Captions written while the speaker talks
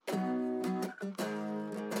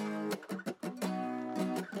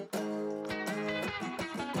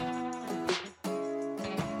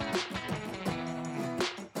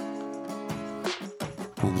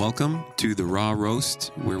Well, welcome to the Raw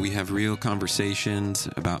Roast, where we have real conversations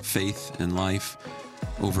about faith and life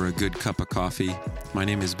over a good cup of coffee. My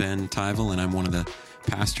name is Ben Tyvel, and I'm one of the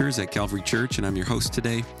pastors at Calvary Church, and I'm your host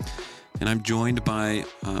today. And I'm joined by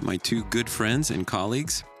my two good friends and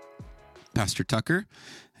colleagues, Pastor Tucker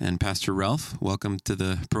and Pastor Ralph. Welcome to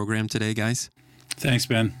the program today, guys. Thanks,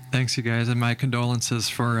 Ben. Thanks, you guys, and my condolences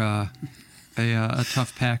for a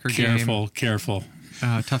tough Packer game. Careful.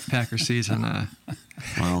 Tough Packer season.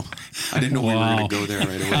 Wow. I didn't know we were going to go there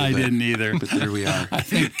right away. I didn't either. But there we are. I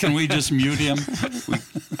think, can we just mute him?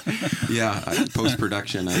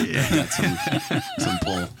 Post-production, I got some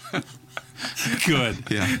pull. Good.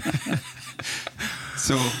 Yeah.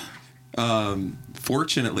 So,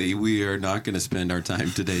 fortunately, we are not going to spend our time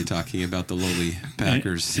today talking about the lowly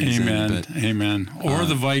Packers season. Amen. Or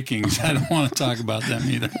the Vikings. I don't want to talk about them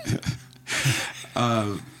either.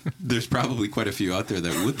 There's probably quite a few out there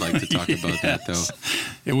that would like to talk about that, though.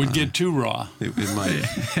 It would get too raw. It might.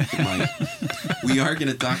 We are going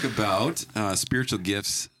to talk about spiritual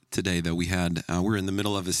gifts today, though. We're in the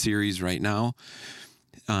middle of a series right now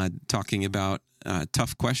talking about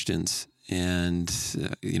tough questions and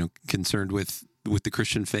concerned with the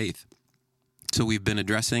Christian faith. So we've been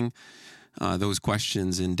addressing those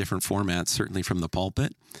questions in different formats, certainly from the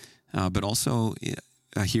pulpit, but also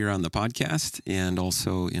here on the podcast and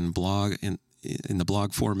also in the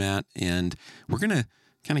blog format. And we're going to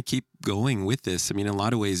kind of keep going with this. I mean, in a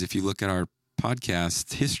lot of ways, if you look at our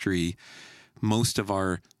podcast history, most of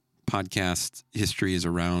our podcast history is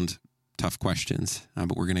around tough questions,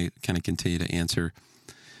 but we're going to kind of continue to answer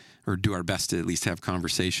or do our best to at least have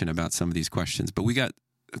conversation about some of these questions. But we got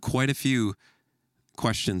quite a few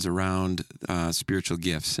questions around spiritual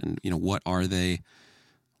gifts and, what are they?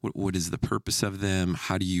 What is the purpose of them?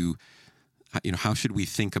 How should we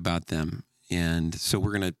think about them? And so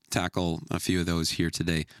we're going to tackle a few of those here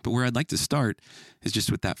today. But where I'd like to start is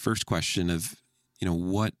just with that first question of,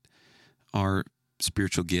 what are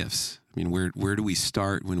spiritual gifts? I mean, where do we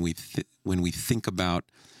start when we think about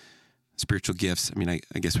spiritual gifts? I mean,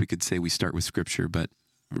 I guess we could say we start with Scripture, but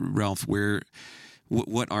Ralph,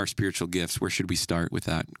 what are spiritual gifts? Where should we start with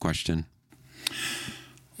that question?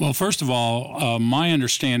 Well, first of all, my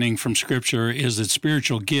understanding from Scripture is that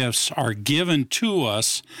spiritual gifts are given to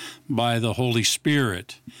us by the Holy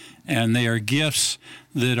Spirit, and they are gifts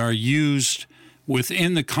that are used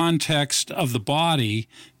within the context of the body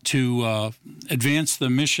to advance the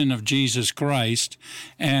mission of Jesus Christ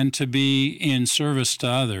and to be in service to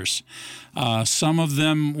others. Some of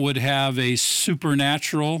them would have a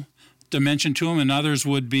supernatural dimension to them, and others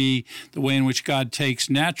would be the way in which God takes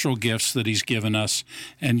natural gifts that He's given us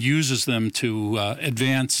and uses them to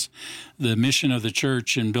advance the mission of the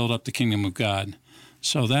church and build up the kingdom of God.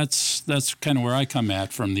 So that's kind of where I come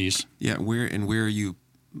at from these. Yeah, where are you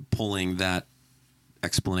pulling that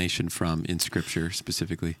explanation from in Scripture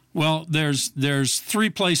specifically? Well, there's three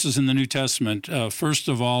places in the New Testament. First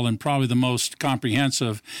of all, and probably the most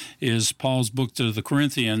comprehensive, is Paul's book to the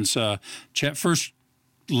Corinthians, first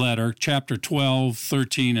letter, chapter 12,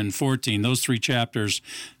 13, and 14. Those three chapters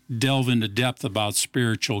delve into depth about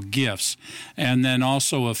spiritual gifts. And then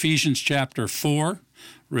also Ephesians chapter 4,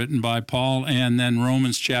 written by Paul, and then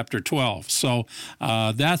Romans chapter 12. So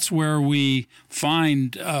that's where we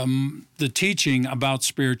find the teaching about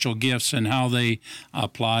spiritual gifts and how they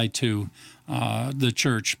apply to the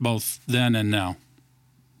church, both then and now.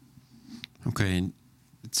 Okay, and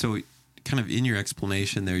so kind of in your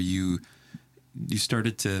explanation there, you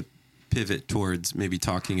started to pivot towards maybe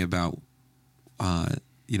talking about,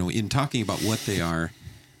 in talking about what they are,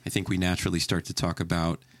 I think we naturally start to talk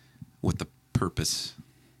about what the purpose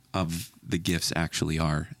of the gifts actually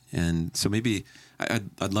are. And so maybe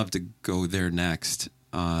I'd love to go there next.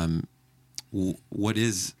 What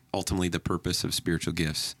is ultimately the purpose of spiritual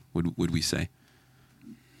gifts, would we say?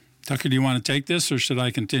 Tucker, do you want to take this or should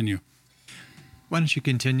I continue? Why don't you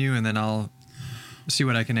continue and then I'll see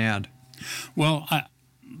what I can add. Well,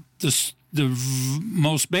 the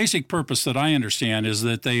most basic purpose that I understand is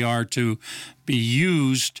that they are to be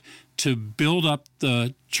used to build up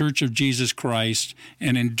the Church of Jesus Christ,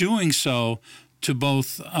 and in doing so, to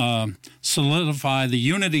both solidify the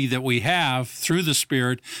unity that we have through the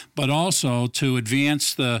Spirit, but also to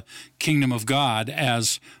advance the kingdom of God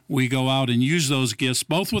as we go out and use those gifts,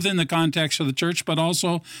 both within the context of the church, but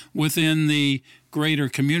also within the greater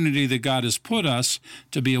community that God has put us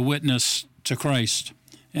to be a witness to Christ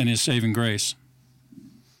and His saving grace.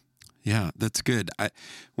 Yeah, that's good.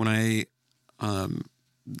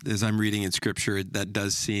 As I'm reading in Scripture, that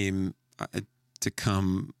does seem to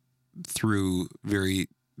come through very,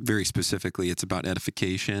 very specifically. It's about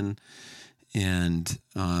edification and,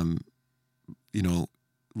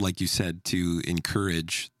 like you said, to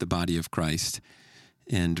encourage the body of Christ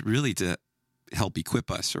and really to help equip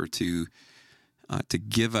us or to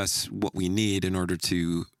give us what we need in order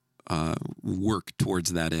to work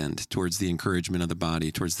towards that end, towards the encouragement of the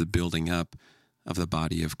body, towards the building up of the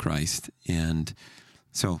body of Christ. And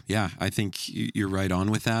so, yeah, I think you're right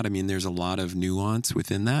on with that. I mean, there's a lot of nuance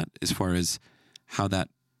within that as far as how that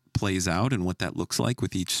plays out and what that looks like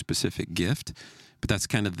with each specific gift. But that's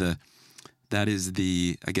kind of that is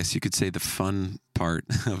the, I guess you could say, the fun part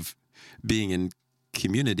of being in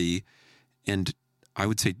community. And I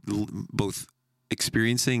would say both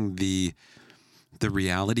experiencing the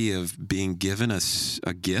reality of being given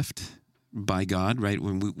a gift by God, right?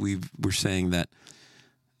 When we're saying that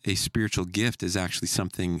a spiritual gift is actually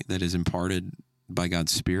something that is imparted by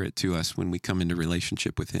God's Spirit to us when we come into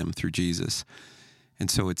relationship with Him through Jesus. And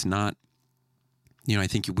so it's not, I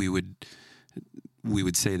think we would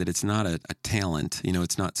say that it's not a talent.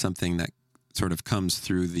 It's not something that sort of comes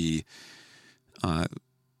through the, how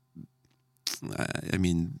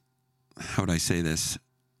would I say this?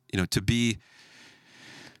 To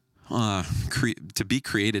be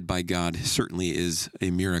created by God certainly is a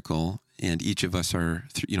miracle, and each of us are,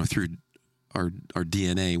 through our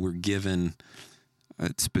DNA, we're given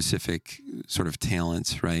specific sort of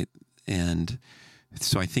talents, right? And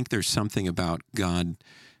so I think there's something about God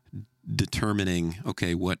determining,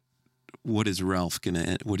 okay, what is Ralph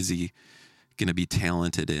what is he gonna be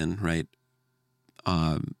talented in, right?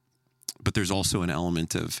 But there's also an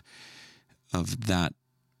element of that.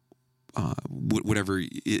 Whatever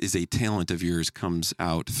is a talent of yours comes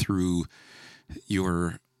out through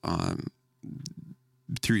your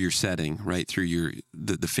setting, right? Through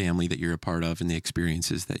the family that you're a part of and the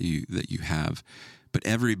experiences that you have. But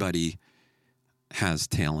everybody has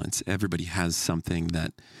talents. Everybody has something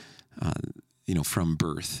that from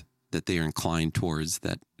birth that they are inclined towards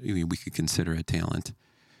that we could consider a talent.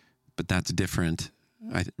 But that's different.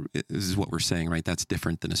 This is what we're saying, right? That's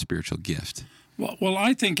different than a spiritual gift. Well,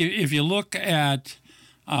 I think if you look at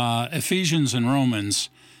Ephesians and Romans,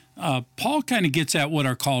 Paul kind of gets at what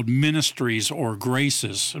are called ministries or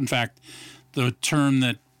graces. In fact, the term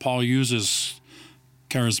that Paul uses,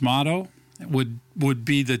 charismato, would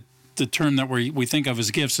be the term that we think of as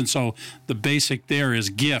gifts. And so the basic there is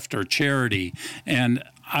gift or charity. And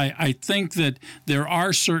I think that there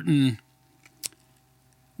are certain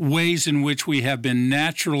ways in which we have been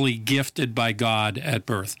naturally gifted by God at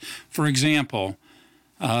birth. For example,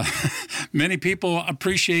 many people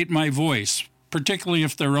appreciate my voice, particularly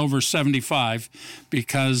if they're over 75,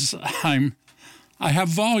 because I have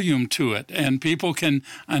volume to it and people can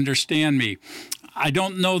understand me. I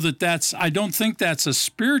don't think that's a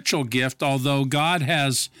spiritual gift, although God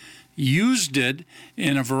has used it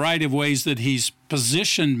in a variety of ways that He's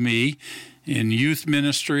positioned me in youth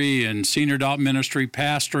ministry and senior adult ministry,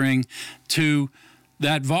 pastoring,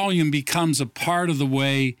 that volume becomes a part of the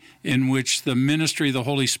way in which the ministry of the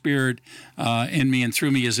Holy Spirit in me and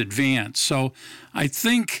through me is advanced. So I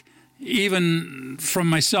think even from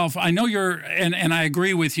myself, I know and I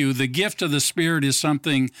agree with you, the gift of the Spirit is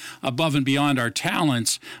something above and beyond our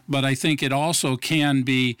talents, but I think it also can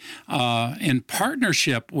be in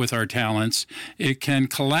partnership with our talents. It can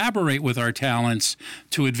collaborate with our talents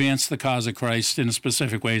to advance the cause of Christ in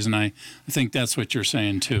specific ways, and I think that's what you're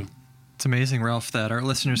saying too. It's amazing, Ralph, that our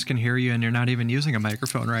listeners can hear you and you're not even using a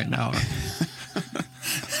microphone right now.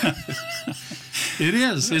 It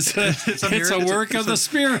is. It's a work of the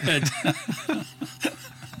Spirit.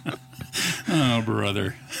 Oh,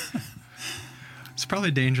 brother. It's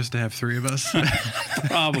probably dangerous to have three of us.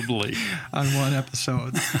 Probably. On one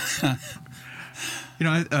episode.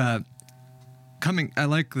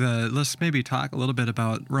 Let's maybe talk a little bit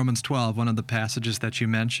about Romans 12, one of the passages that you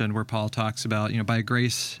mentioned where Paul talks about, by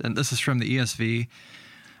grace, and this is from the ESV,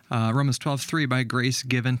 Romans 12:3, by grace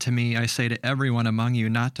given to me, I say to everyone among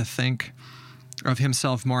you not to think of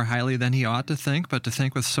himself more highly than he ought to think, but to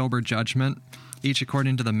think with sober judgment, each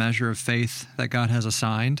according to the measure of faith that God has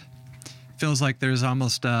assigned. Feels like there's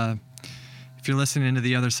almost, if you're listening to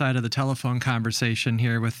the other side of the telephone conversation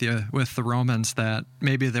here with the Romans, that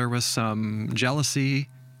maybe there was some jealousy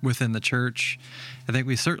within the church. I think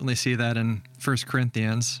we certainly see that in 1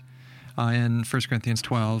 Corinthians, in 1 Corinthians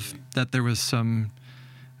 12, that there was some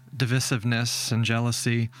divisiveness and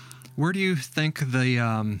jealousy. Where do you think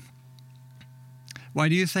why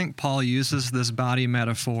do you think Paul uses this body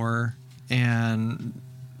metaphor, and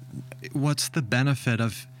what's the benefit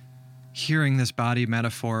of hearing this body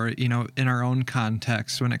metaphor, in our own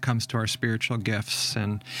context when it comes to our spiritual gifts?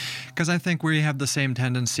 And because I think we have the same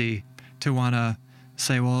tendency to want to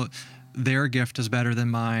say, well, their gift is better than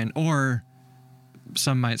mine, or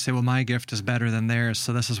some might say, well, my gift is better than theirs,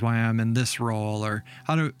 so this is why I'm in this role, or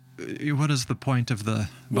what is the point of the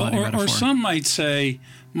body metaphor? Or some might say,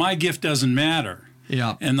 my gift doesn't matter.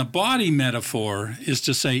 Yeah. And the body metaphor is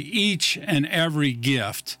to say each and every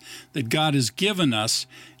gift that God has given us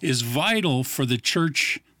is vital for the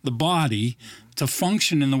church, the body, to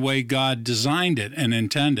function in the way God designed it and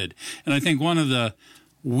intended. And I think one of the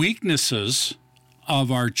weaknesses of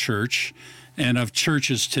our church and of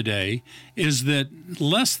churches today is that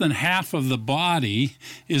less than half of the body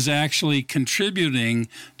is actually contributing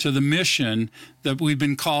to the mission that we've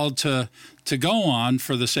been called to go on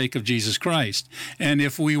for the sake of Jesus Christ. And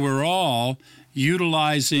if we were all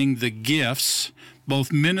utilizing the gifts,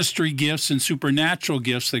 both ministry gifts and supernatural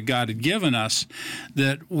gifts that God had given us,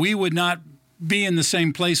 that we would not be in the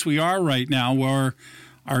same place we are right now, where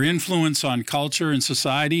our influence on culture and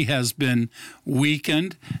society has been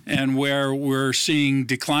weakened, and where we're seeing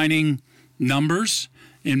declining numbers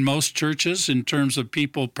in most churches in terms of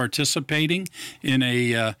people participating in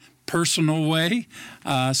a personal way.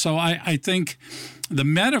 So I think the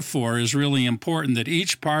metaphor is really important, that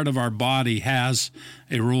each part of our body has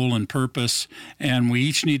a role and purpose, and we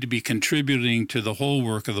each need to be contributing to the whole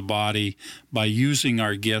work of the body by using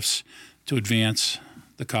our gifts to advance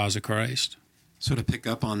the cause of Christ. So to pick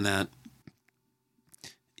up on that,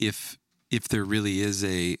 if there really is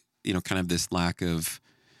a, kind of this lack of,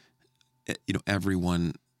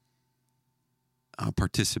 everyone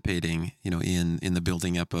participating, in the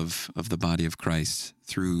building up of the body of Christ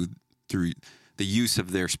through the use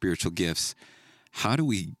of their spiritual gifts, what do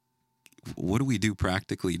we do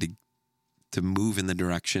practically to move in the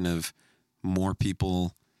direction of more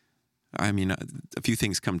people? I mean, a few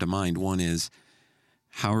things come to mind. One is,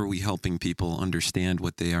 how are we helping people understand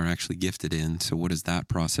what they are actually gifted in? So what does that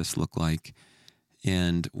process look like?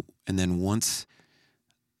 And then once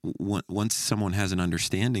someone has an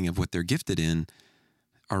understanding of what they're gifted in,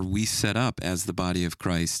 are we set up as the body of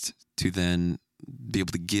Christ to then be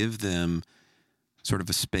able to give them sort of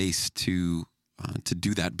a space to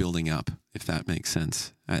do that building up, if that makes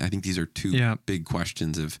sense? I think these are two big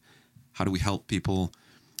questions of how do we help people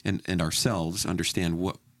and ourselves understand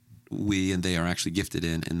what we and they are actually gifted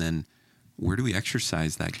in, and then where do we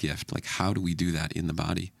exercise that gift? Like, how do we do that in the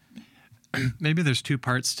body? Maybe there's two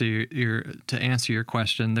parts to answer your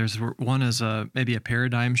question. There's one is maybe a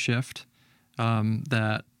paradigm shift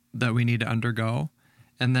that we need to undergo,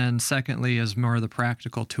 and then secondly is more the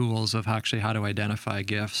practical tools of how to identify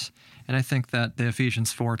gifts. And I think that the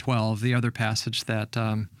Ephesians 4:12, the other passage that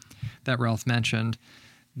Ralph mentioned,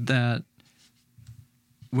 that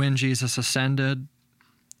when Jesus ascended,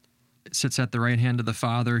 sits at the right hand of the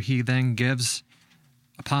Father, he then gives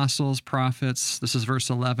apostles, prophets, this is verse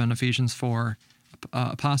 11, Ephesians 4,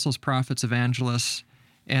 apostles, prophets, evangelists,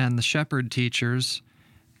 and the shepherd teachers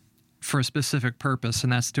for a specific purpose,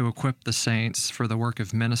 and that's to equip the saints for the work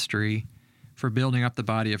of ministry, for building up the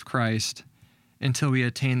body of Christ, until we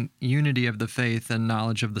attain unity of the faith and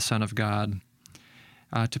knowledge of the Son of God,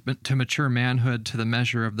 to mature manhood to the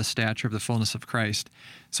measure of the stature of the fullness of Christ.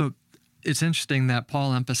 So it's interesting that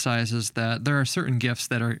Paul emphasizes that there are certain gifts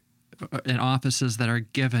that are in offices that are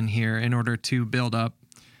given here in order to build up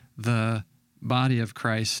the body of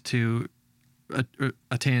Christ to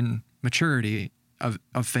attain maturity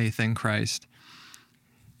of faith in Christ.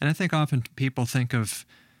 And I think often people think of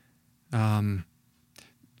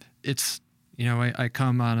it's, I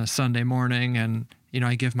come on a Sunday morning and,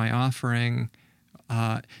 I give my offering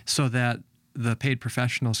so that the paid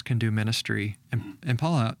professionals can do ministry. And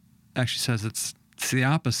Paul actually says it's the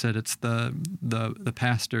opposite. It's the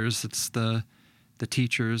pastors, it's the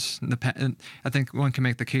teachers. And I think one can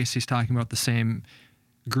make the case he's talking about the same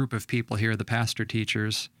group of people here, the pastor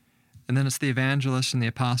teachers. And then it's the evangelists and the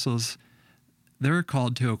apostles. They're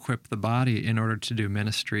called to equip the body in order to do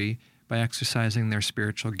ministry by exercising their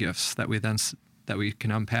spiritual gifts that we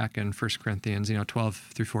can unpack in 1 Corinthians 12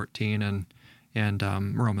 through 14 and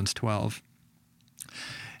Romans 12.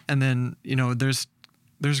 And then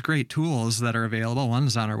there's great tools that are available. One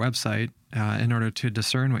is on our website in order to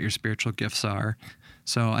discern what your spiritual gifts are.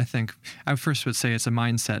 So I think I first would say it's a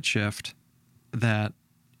mindset shift that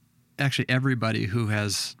actually everybody who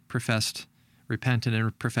has repented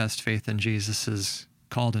and professed faith in Jesus is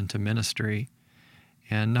called into ministry.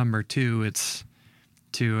 And number two, it's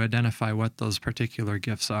to identify what those particular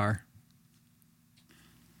gifts are.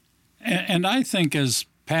 And I think as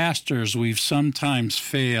pastors, we've sometimes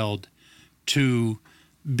failed to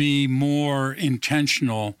be more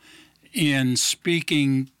intentional in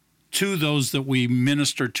speaking to those that we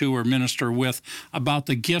minister to or minister with about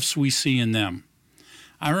the gifts we see in them.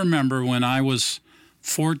 I remember when I was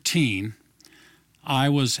 14, I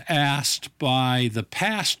was asked by the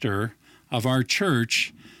pastor of our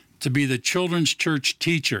church to be the children's church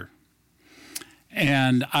teacher.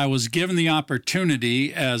 And I was given the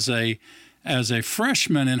opportunity as a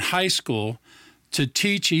freshman in high school to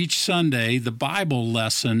teach each Sunday the Bible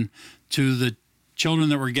lesson to the children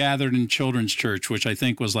that were gathered in children's church, which I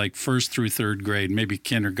think was like 1st through 3rd grade, maybe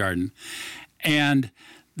kindergarten. And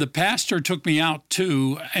the pastor took me out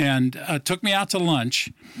too, and took me out to lunch.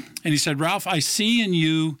 And he said, "Ralph, I see in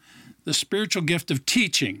you the spiritual gift of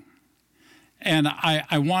teaching. And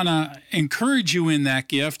I want to encourage you in that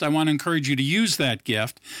gift. I want to encourage you to use that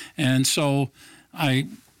gift." And so I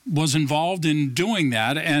was involved in doing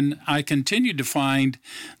that, and I continued to find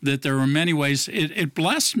that there were many ways. It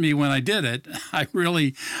blessed me when I did it. I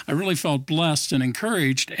really felt blessed and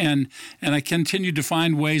encouraged, and I continued to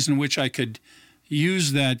find ways in which I could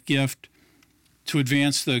use that gift to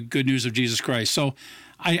advance the good news of Jesus Christ. So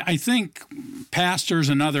I think pastors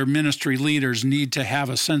and other ministry leaders need to have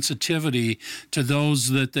a sensitivity to those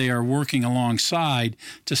that they are working alongside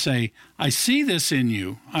to say, "I see this in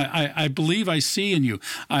you. I believe I see in you."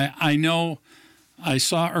 I know I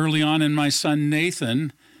saw early on in my son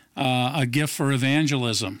Nathan a gift for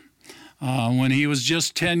evangelism. When he was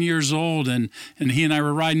just 10 years old, and he and I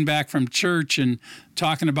were riding back from church and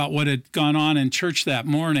talking about what had gone on in church that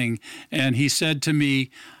morning, and he said to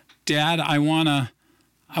me, "Dad, I want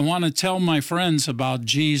to tell my friends about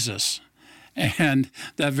Jesus." And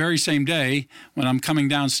that very same day, when I'm coming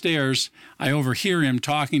downstairs, I overhear him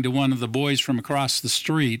talking to one of the boys from across the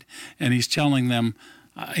street, and he's telling him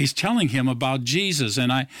about Jesus.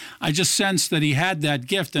 And I just sensed that he had that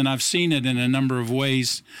gift, and I've seen it in a number of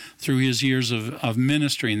ways through his years of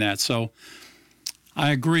ministry in that. So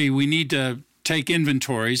I agree, we need to take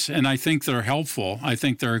inventories, and I think they're helpful. I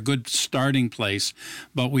think they're a good starting place,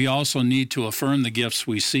 but we also need to affirm the gifts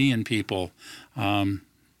we see in people. One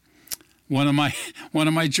of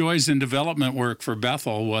my joys in development work for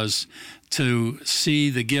Bethel was to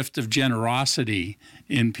see the gift of generosity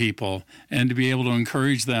in people and to be able to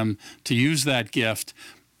encourage them to use that gift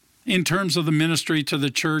in terms of the ministry to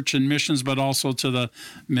the church and missions, but also to the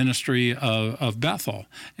ministry of Bethel.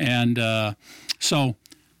 And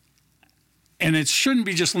and it shouldn't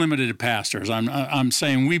be just limited to pastors. I'm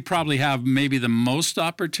saying we probably have maybe the most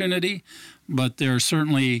opportunity, but there are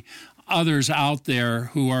certainly others out there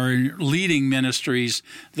who are leading ministries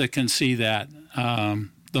that can see that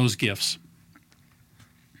those gifts.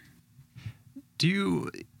 Do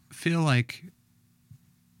you feel like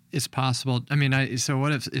it's possible? I mean, so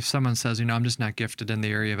what if someone says, I'm just not gifted in the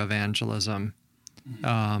area of evangelism,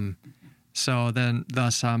 so then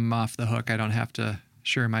thus I'm off the hook. I don't have to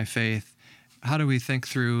share my faith. How do we think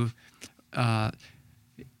through? I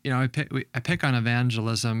pick on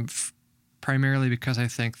evangelism primarily because I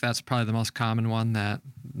think that's probably the most common one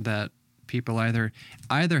that people either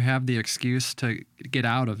have the excuse to get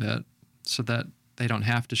out of it so that they don't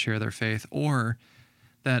have to share their faith, or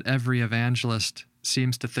that every evangelist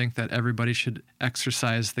seems to think that everybody should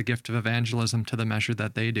exercise the gift of evangelism to the measure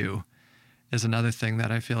that they do, is another thing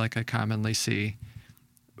that I feel like I commonly see.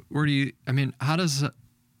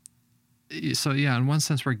 So yeah, in one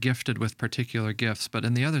sense we're gifted with particular gifts, but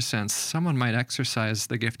in the other sense, someone might exercise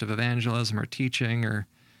the gift of evangelism or teaching or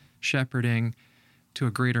shepherding to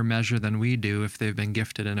a greater measure than we do if they've been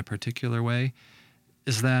gifted in a particular way.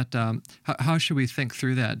 Is that, how should we think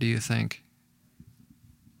through that, do you think?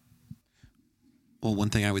 Well, one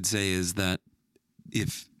thing I would say is that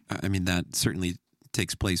that certainly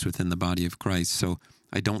takes place within the body of Christ. So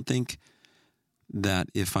I don't think that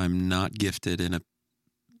if I'm not gifted in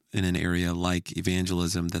an area like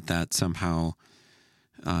evangelism, that somehow,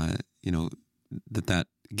 that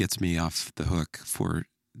gets me off the hook for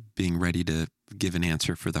being ready to give an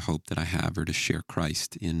answer for the hope that I have, or to share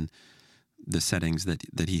Christ in the settings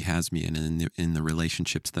that he has me in the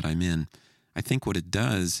relationships that I'm in. I think what it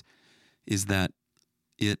does is that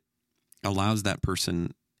it allows that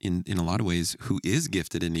person in a lot of ways who is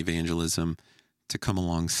gifted in evangelism to come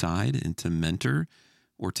alongside and to mentor,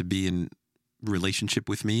 or to be in relationship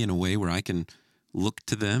with me in a way where I can look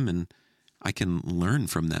to them and I can learn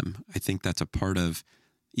from them. I think that's a part of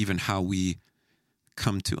even how we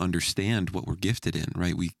come to understand what we're gifted in,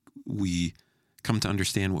 right? We come to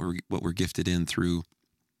understand what we're gifted in through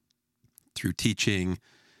teaching,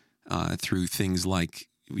 through things like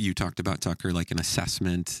you talked about, Tucker, like an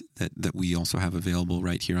assessment that we also have available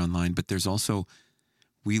right here online. But there's also,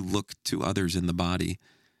 we look to others in the body,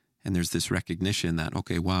 and there's this recognition that,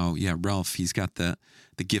 okay, wow, yeah, Ralph, he's got the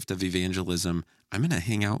gift of evangelism. I'm going to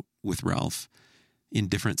hang out with Ralph in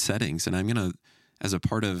different settings, and I'm going as a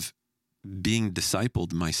part of being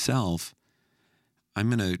discipled myself, I'm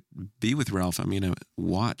going to be with Ralph. I'm going to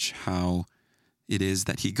watch how it is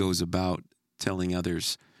that he goes about telling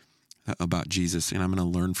others about Jesus, and I'm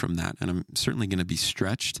going to learn from that. And I'm certainly going to be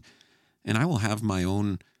stretched, and I will have my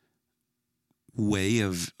own way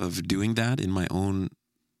of doing that in my own,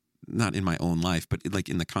 not in my own life, but like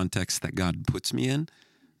in the context that God puts me in.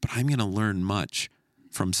 But I'm going to learn much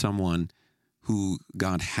from someone who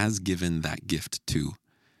God has given that gift to.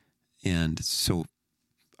 And so,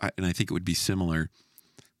 I think it would be similar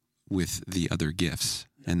with the other gifts.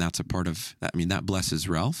 And that's a part of that. I mean, that blesses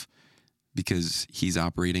Ralph because he's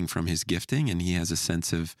operating from his gifting and he has a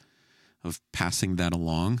sense of passing that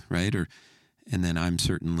along, right? And then I'm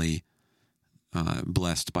certainly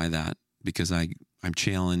blessed by that because I'm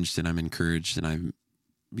challenged and I'm encouraged and I'm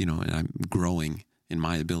growing in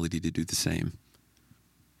my ability to do the same.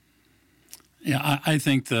 Yeah, I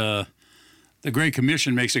think the Great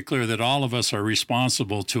Commission makes it clear that all of us are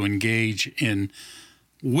responsible to engage in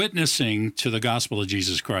witnessing to the gospel of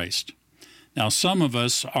Jesus Christ. Now, some of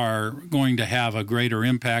us are going to have a greater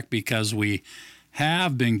impact because we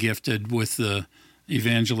have been gifted with the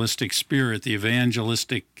evangelistic spirit, the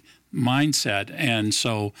evangelistic mindset, and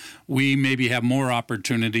so we maybe have more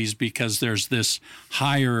opportunities because there's this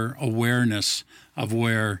higher awareness of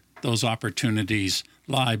where those opportunities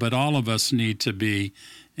lie. But all of us need to be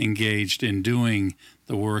engaged in doing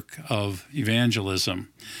the work of evangelism.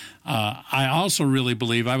 I also really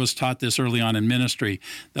believe, I was taught this early on in ministry,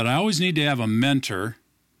 that I always need to have a mentor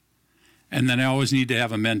and then I always need to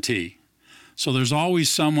have a mentee. So there's always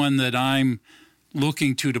someone that I'm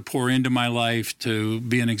looking to pour into my life to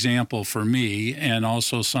be an example for me, and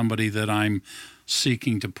also somebody that I'm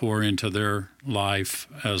seeking to pour into their life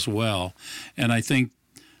as well. And I think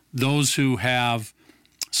those who have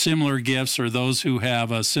similar gifts or those who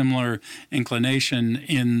have a similar inclination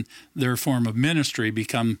in their form of ministry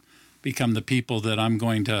become the people that I'm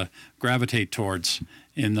going to gravitate towards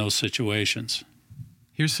in those situations.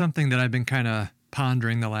 Here's something that I've been kind of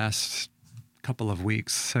pondering the last couple of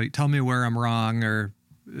weeks. So tell me where I'm wrong, or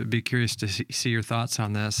be curious to see your thoughts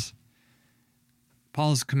on this.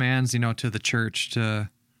 Paul's commands, to the church to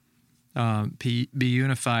be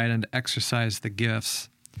unified and exercise the gifts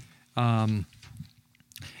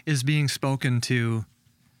is being spoken to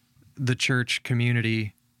the church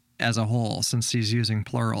community as a whole, since he's using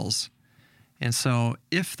plurals. And so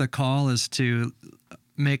if the call is to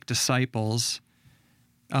make disciples,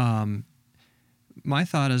 my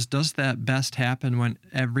thought is, does that best happen when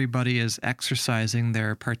everybody is exercising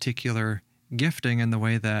their particular gifting in the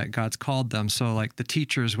way that God's called them? So like the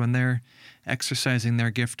teachers, when they're exercising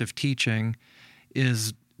their gift of teaching,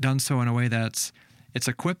 is done so in a way it's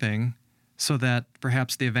equipping, so that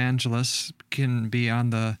perhaps the evangelists can be on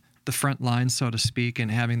the front line, so to speak, and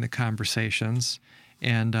having the conversations,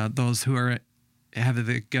 and those who have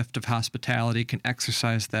the gift of hospitality can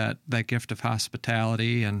exercise that gift of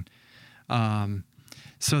hospitality, and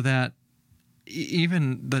so that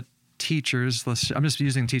even the teachers, I'm just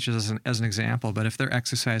using teachers as an example, but if they're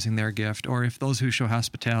exercising their gift, or if those who show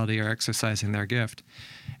hospitality are exercising their gift,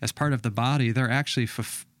 as part of the body, they're actually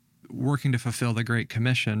working to fulfill the Great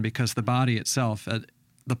Commission, because the body itself,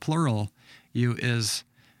 the plural you, is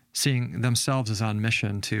seeing themselves as on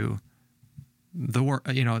mission to the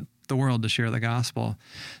world to share the gospel.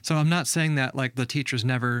 So I'm not saying that like the teachers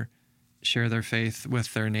never share their faith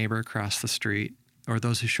with their neighbor across the street, or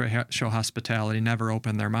those who show hospitality never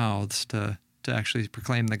open their mouths to actually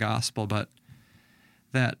proclaim the gospel, but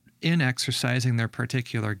that in exercising their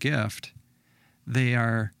particular gift, they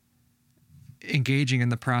are engaging in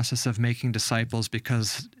the process of making disciples,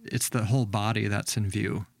 because it's the whole body that's in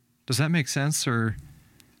view. Does that make sense? Or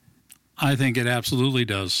I think it absolutely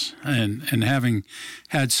does. And having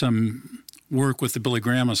had some work with the Billy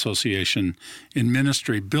Graham Association in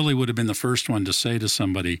ministry, Billy would have been the first one to say to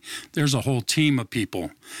somebody, there's a whole team of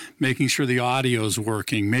people making sure the audio is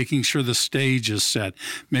working, making sure the stage is set,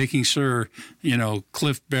 making sure,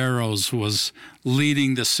 Cliff Barrows was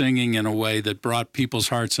leading the singing in a way that brought people's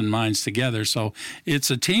hearts and minds together. So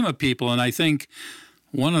it's a team of people. And I think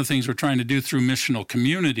one of the things we're trying to do through missional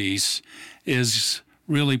communities is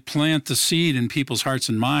really plant the seed in people's hearts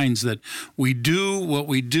and minds that we do what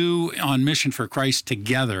we do on mission for Christ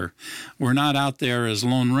together. We're not out there as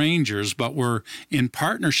lone rangers, but we're in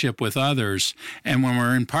partnership with others. And when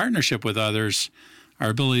we're in partnership with others, our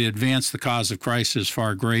ability to advance the cause of Christ is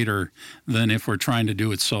far greater than if we're trying to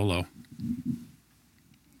do it solo.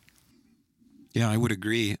 Yeah, I would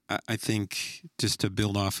agree. I think just to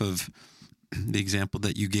build off of the example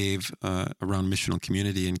that you gave around missional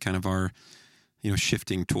community and kind of our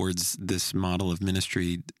shifting towards this model of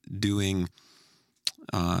ministry, doing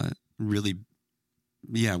really,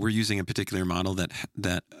 we're using a particular model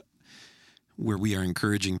that where we are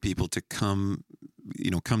encouraging people to come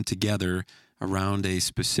together around a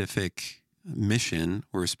specific mission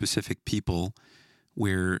or a specific people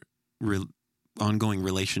where ongoing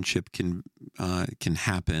relationship can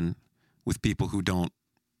happen with people who don't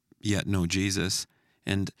yet know Jesus.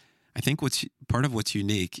 And I think part of what's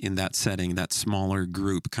unique in that setting, that smaller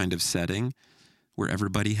group kind of setting, where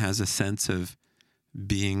everybody has a sense of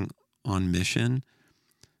being on mission,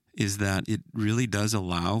 is that it really does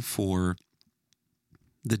allow for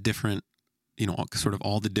the different, sort of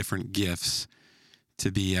all the different gifts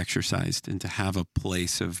to be exercised and to have a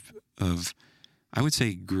place of I would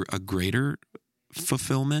say a greater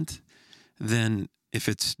fulfillment than if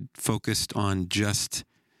it's focused on just,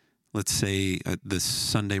 let's say, the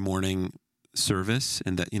Sunday morning service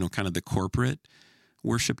and that, kind of the corporate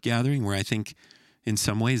worship gathering, where I think in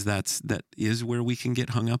some ways that is where we can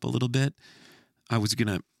get hung up a little bit. I was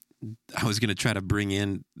gonna try to bring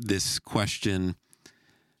in this question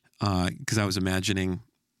because I was imagining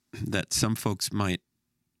that some folks might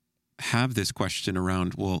have this question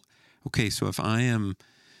around, well, okay, so if I am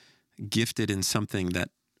gifted in something that,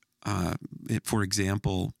 for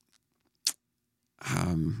example,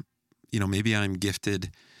 maybe I'm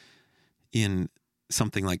gifted in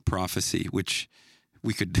something like prophecy, which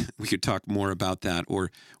we could talk more about that,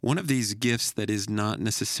 or one of these gifts that is not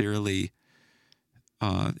necessarily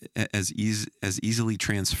as easily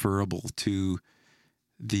transferable to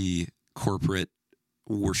the corporate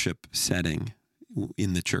worship setting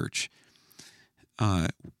in the church.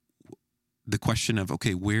 The question of,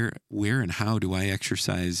 okay, where and how do I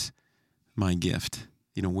exercise my gift?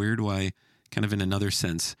 Where do I, kind of in another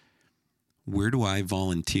sense, where do I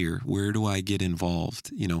volunteer? Where do I get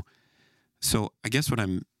involved? So I guess what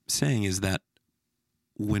I'm saying is that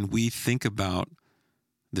when we think about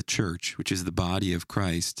the church, which is the body of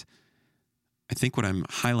Christ, I think what I'm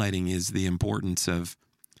highlighting is the importance of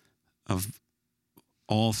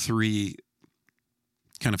all three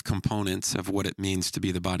kind of components of what it means to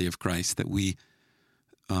be the body of Christ, that we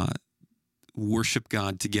worship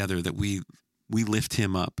God together, that we lift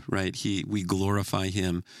him up, right? We glorify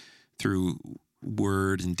him through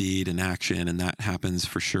word and deed and action, and that happens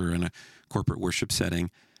for sure in a corporate worship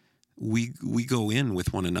setting. We go in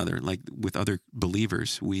with one another, like with other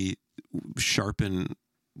believers. We sharpen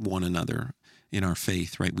one another in our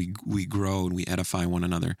faith, right? We grow and we edify one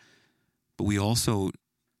another. But we also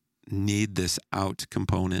need this out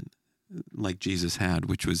component like Jesus had,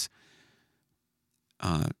 which was,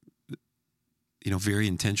 very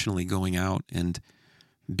intentionally going out and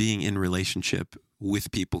being in relationship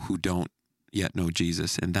with people who don't yet know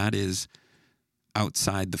Jesus. And that is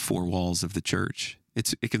outside the four walls of the church.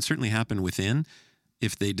 It can certainly happen within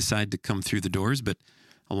if they decide to come through the doors, but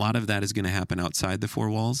a lot of that is going to happen outside the four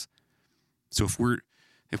walls. So if we're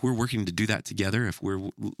working to do that together, if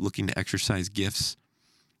we're looking to exercise gifts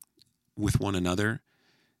with one another,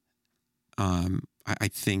 I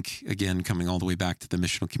think, again, coming all the way back to the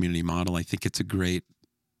missional community model, I think it's a great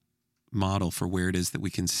model for where it is that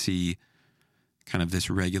we can see kind of this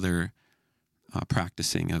regular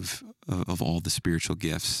practicing of all the spiritual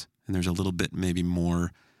gifts. And there's a little bit maybe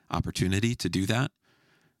more opportunity to do that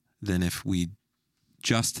than if we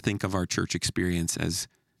just think of our church experience as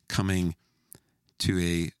coming to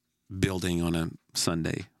a building on a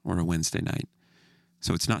Sunday or a Wednesday night.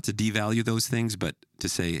 So it's not to devalue those things, but to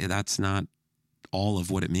say that's not all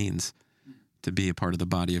of what it means to be a part of the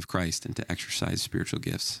body of Christ and to exercise spiritual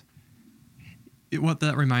gifts. What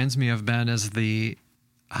that reminds me of, Ben, is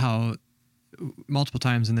how multiple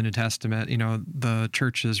times in the New Testament, the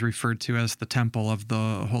church is referred to as the temple of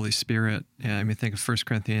the Holy Spirit. I mean, think of 1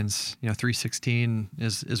 Corinthians, 3:16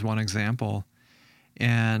 is one example.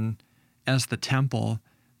 And as the temple,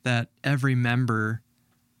 that every member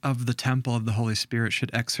of the temple of the Holy Spirit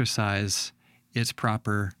should exercise its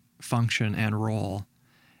proper function and role.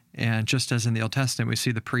 And just as in the Old Testament, we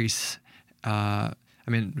see the priests,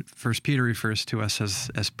 First Peter refers to us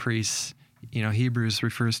as priests, Hebrews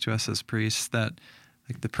refers to us as priests, that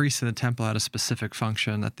like the priests in the temple had a specific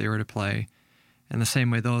function that they were to play. In the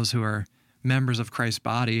same way, those who are members of Christ's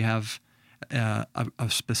body have a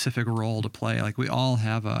specific role to play. Like we all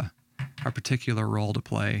have a particular role to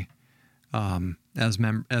play as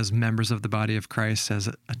members of the body of Christ, as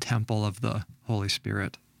a temple of the Holy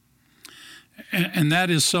Spirit. And that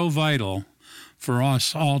is so vital for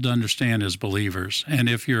us all to understand as believers. And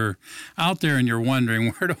if you're out there and you're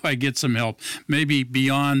wondering, where do I get some help, maybe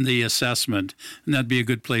beyond the assessment, and that'd be a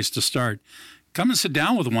good place to start, come and sit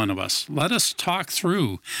down with one of us. Let us talk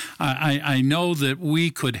through. I know that we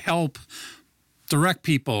could help direct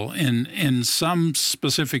people in some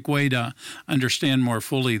specific way to understand more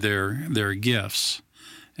fully their gifts.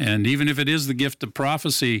 And even if it is the gift of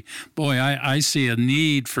prophecy, boy, I see a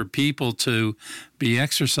need for people to be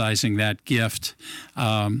exercising that gift,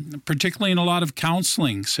 particularly in a lot of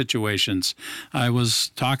counseling situations. I was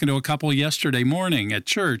talking to a couple yesterday morning at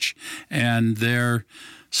church, and their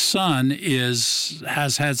son has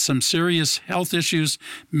had some serious health issues,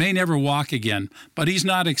 may never walk again, but he's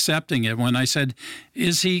not accepting it. When I said,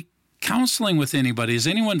 is he counseling with anybody? Is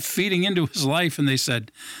anyone feeding into his life? And they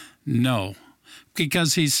said, no.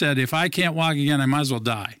 Because he said, if I can't walk again, I might as well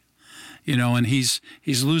die. And he's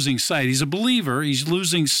losing sight. He's a believer. He's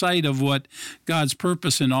losing sight of what God's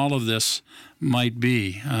purpose in all of this might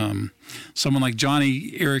be. Someone like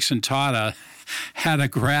Johnny Erickson Tata had a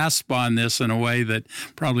grasp on this in a way that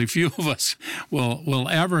probably few of us will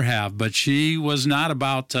ever have. But she was not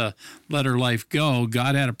about to let her life go.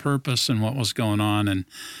 God had a purpose in what was going on, and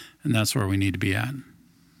that's where we need to be at.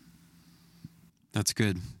 That's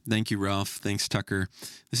good. Thank you, Ralph. Thanks, Tucker.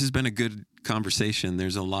 This has been a good conversation.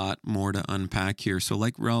 There's a lot more to unpack here. So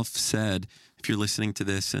like Ralph said, if you're listening to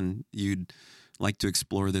this and you'd like to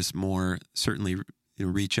explore this more, certainly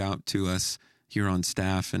reach out to us here on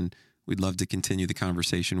staff, and we'd love to continue the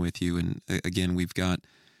conversation with you. And again, we've got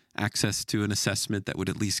access to an assessment that would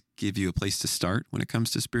at least give you a place to start when it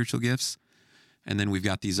comes to spiritual gifts. And then we've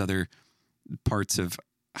got these other parts of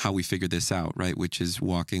how we figure this out, right? Which is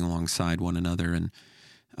walking alongside one another. And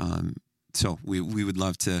so we would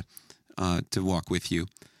love to walk with you.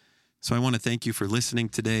 So I want to thank you for listening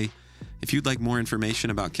today. If you'd like more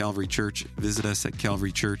information about Calvary Church, visit us at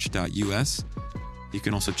calvarychurch.us. You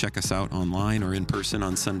can also check us out online or in person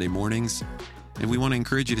on Sunday mornings. And we want to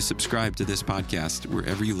encourage you to subscribe to this podcast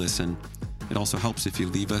wherever you listen. It also helps if you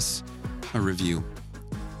leave us a review.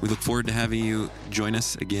 We look forward to having you join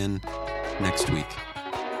us again next week.